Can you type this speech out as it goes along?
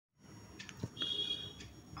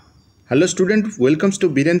Hello student welcomes to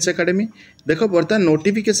बीरेन्स academy. देख बर्तमान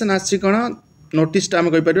notification आसी कौन नोटिस आम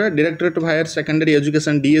कहीपर directorate of higher secondary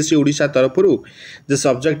education DSC Odisha तरफ जो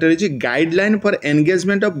सब्जेक्ट रही guideline for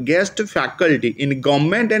engagement of guest faculty in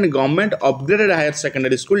government and government upgraded higher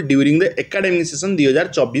secondary school during the academic session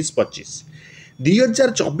 2024-25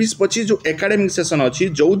 2024-25 जो academic session अच्छी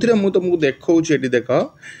जो मुझे तुमको देखा देख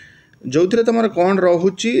जो तुम कौन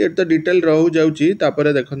रोचे तो डिटेल रो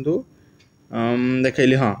जापर देखु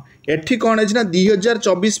देखली हाँ एठी कौन है ना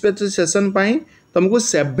 2024 सेशन तुमको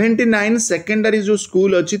 79 सेकेंडरी जो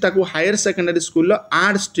स्कूल अच्छी higher secondary school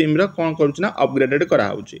art stream कौन करा अपग्रेडेड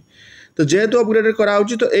कराऊँच। तो जेहेतु अपग्रेडेड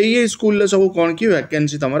कराऊँच तो यही स्कूल सब कौन कि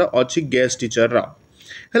वैकेंसी तुम अच्छी गेस्ट टीचर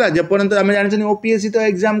है जेपर्यंत आम जानी ओपीएससी तो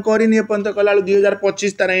एग्जाम करनी एपर्यंत कला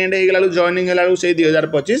 2025 तार एंड हो जॉइनिंग है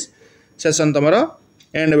 2025 सेशन तुम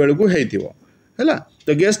एंड बेलू है।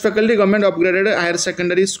 तो guest faculty government upgraded higher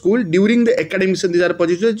secondary school during the academic session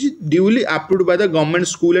 2025 duly approved by the government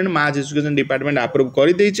school and mass education department approve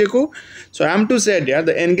कर देइछे को। सो आई एम टू से the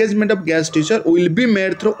engagement of guest teacher will be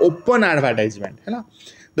made through open advertisement है।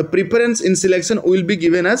 The preference in selection will be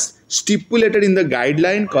given as stipulated in the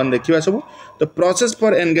guideline कौन देखा सब। The process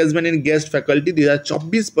for engagement in guest faculty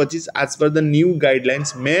 2024-25 as per the new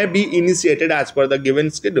guidelines may be initiated as per the given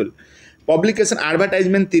schedule. Publication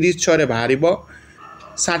advertisement 30/6 बाहर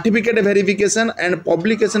certificate verification and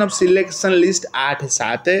publication of selection list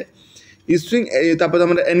 8/7 issuing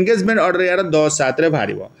engagement order यार 10/7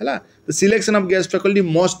 बाहर है। तो selection of guest faculty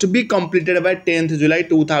must be completed by 10th जुलाई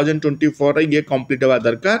 2024 ये complete होगा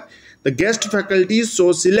दरकार। The guest faculty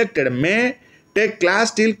so selected may take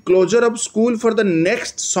class till closure of school for the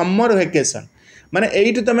next summer vacation माने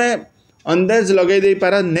eight तुम अंदाज लगे दे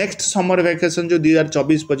पारा नेक्स्ट समर वेकेशन जो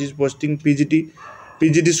 2024-25 posting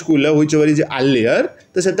PGT school which were is earlier.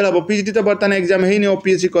 तो से पीजीटी तो बर्तमान एग्जाम है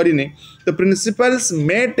ओपीएससी करनी। तो principles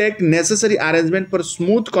may take necessary arrangement for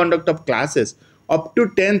smooth conduct of classes up to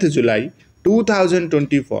 10th July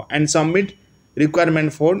 2024 and submit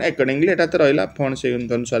requirement phone accordingly एटा तो रहा फोन से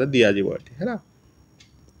अनुसार दिज्व है।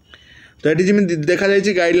 तो ये देखा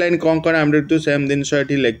जाए गाइडलाइन कौन कौन आम तो सेम जिनस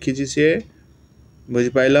लिखी सी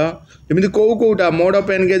बुझिपाल जमी कौटा mode of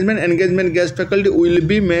engagement guest faculty will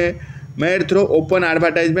be made through open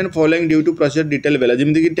advertisement following due to process detail Bela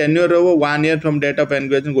जमीक tenure row 1 year from date of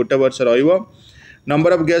engagement गोटे वर्ष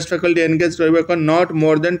number of guest faculty engage not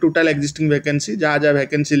more than total existing vacancy जहाँ जहाँ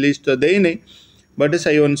vacancy list तो देनी but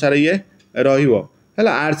से अनुसार ये रहा।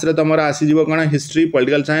 आर्ट्स तुम आसीज कौन history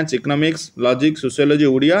political science economics logic sociology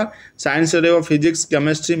Odia science physics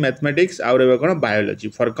chemistry mathematics आउ कौन biology.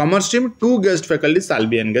 For commerce stream 2 guest faculty shall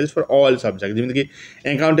be engage for all subject जमीक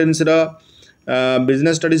accountancy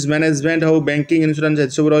business studies management हो बैंकिंग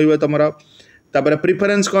इंश्योरेंस सब रम। तापर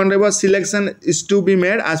प्रिफरेंस कौन रहा selection is to be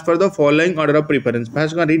made as per the following order of preference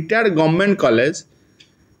first कौन retired government college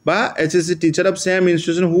बा HSC teacher of same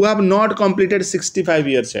institution who have not completed 65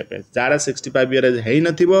 years as jar 65 years है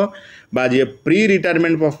ना जी pre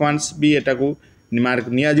retirement performance भी एटा को mark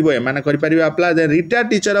निया करें apply then retired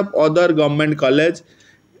teacher of other government college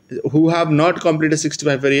who have not completed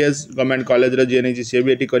 65 years government college जी नहीं सी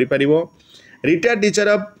भी ये करें। Retired teacher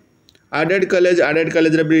of added college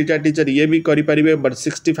retired teacher ये भी करें बट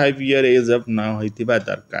 65 year एज ऑफ न होता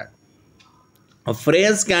दरकार। A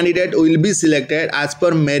fresh candidate will be selected as per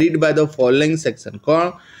merit by the following section कौन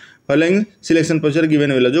following selection procedure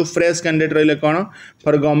given हुआ जो fresh candidate रही कौन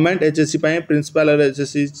for government HSC प्रिंसिपल और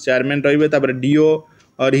HSC चेयरमैन रही डीओ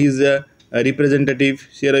और हिज रिप्रेजेंटेटिव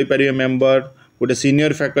सी रही पारे मेंबर गोटे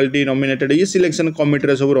सीनियर फैकल्टी नॉमिनेटेड ये सिलेक्शन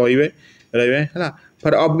कमिटी सब रही है।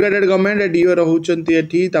 फॉर अपग्रेडेड गवर्नमेंट डीओ रोचे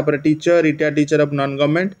teacher retired teacher of non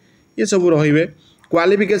government ये सब रही।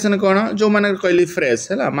 क्वालिफिकेशन कौन जो मैंने कहली फ्रेश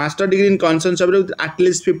है मास्टर डिग्री इन कन्सर्न सब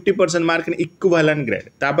at least 50% mark in equivalent grade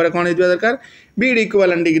तापर कौन हो दरकार बीड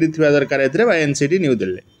इक्विवेलेंट डिग्री थी दरकार NCT new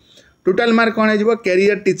Delhi. Total mark कौन हो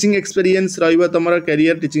कैरियर टीचिंग एक्सपीरियंस तुम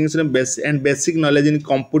career teaching and basic knowledge in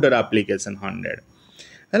computer application 100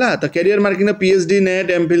 है। तो career mark in PhD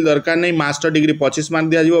net MPhil दरकार नहीं master degree 25 mark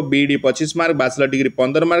दिज्व BD 25 mark bachelor degree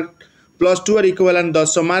 15 mark +2 और equivalent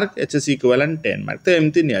 10 mark HSC equivalent 10 mark. तो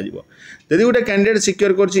एमती निजी गोटे कैंडिडेट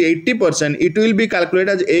सिक्योर कर 80% it will be calculate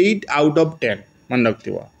as 8 out of 10 मन रख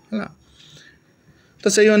है। तो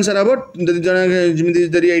सही अनुसार हम जमी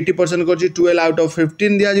 80% कर 12 out of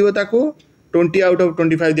 15 दिज्व 20 out of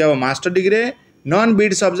 25 दिया master degree non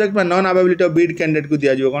Beed subject non availability of Beed candidate को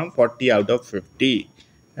दिज्व कौन 40 out of 50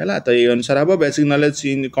 है। तो ये अनुसार हम basic knowledge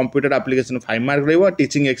in computer application 5 mark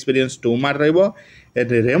teaching experience 2 mark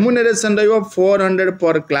remuneration 400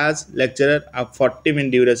 पर class lecturer 40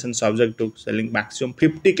 minute duration subject to selling maximum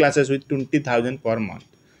 50 classes with 20,000 per month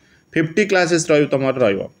 50 classes तुम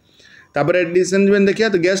तापर डिसीजन देखिए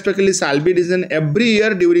तो guest faculty shall be decision every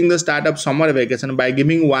year during the start of summer vacation by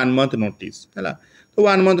giving 1 month notice है तो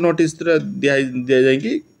 1 month notice दिया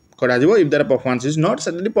जाएगी करा if there performance is not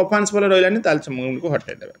suddenly performance भल रहा नहीं को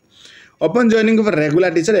हटाई देवे अपन joining for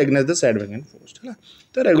regular teacher against the side vacant post है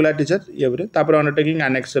तो रेगुलर टीचर ये तापर अंडरटेकिंग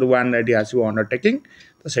एनेक्सर 1 ये आसो अंडरटेकिंग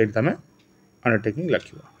तो सही तुम अंडरटेकिंग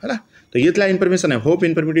लिखो है तो ये इनफर्मेशन है होप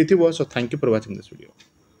इनफर्मेटिव थी so thank you for watching this video.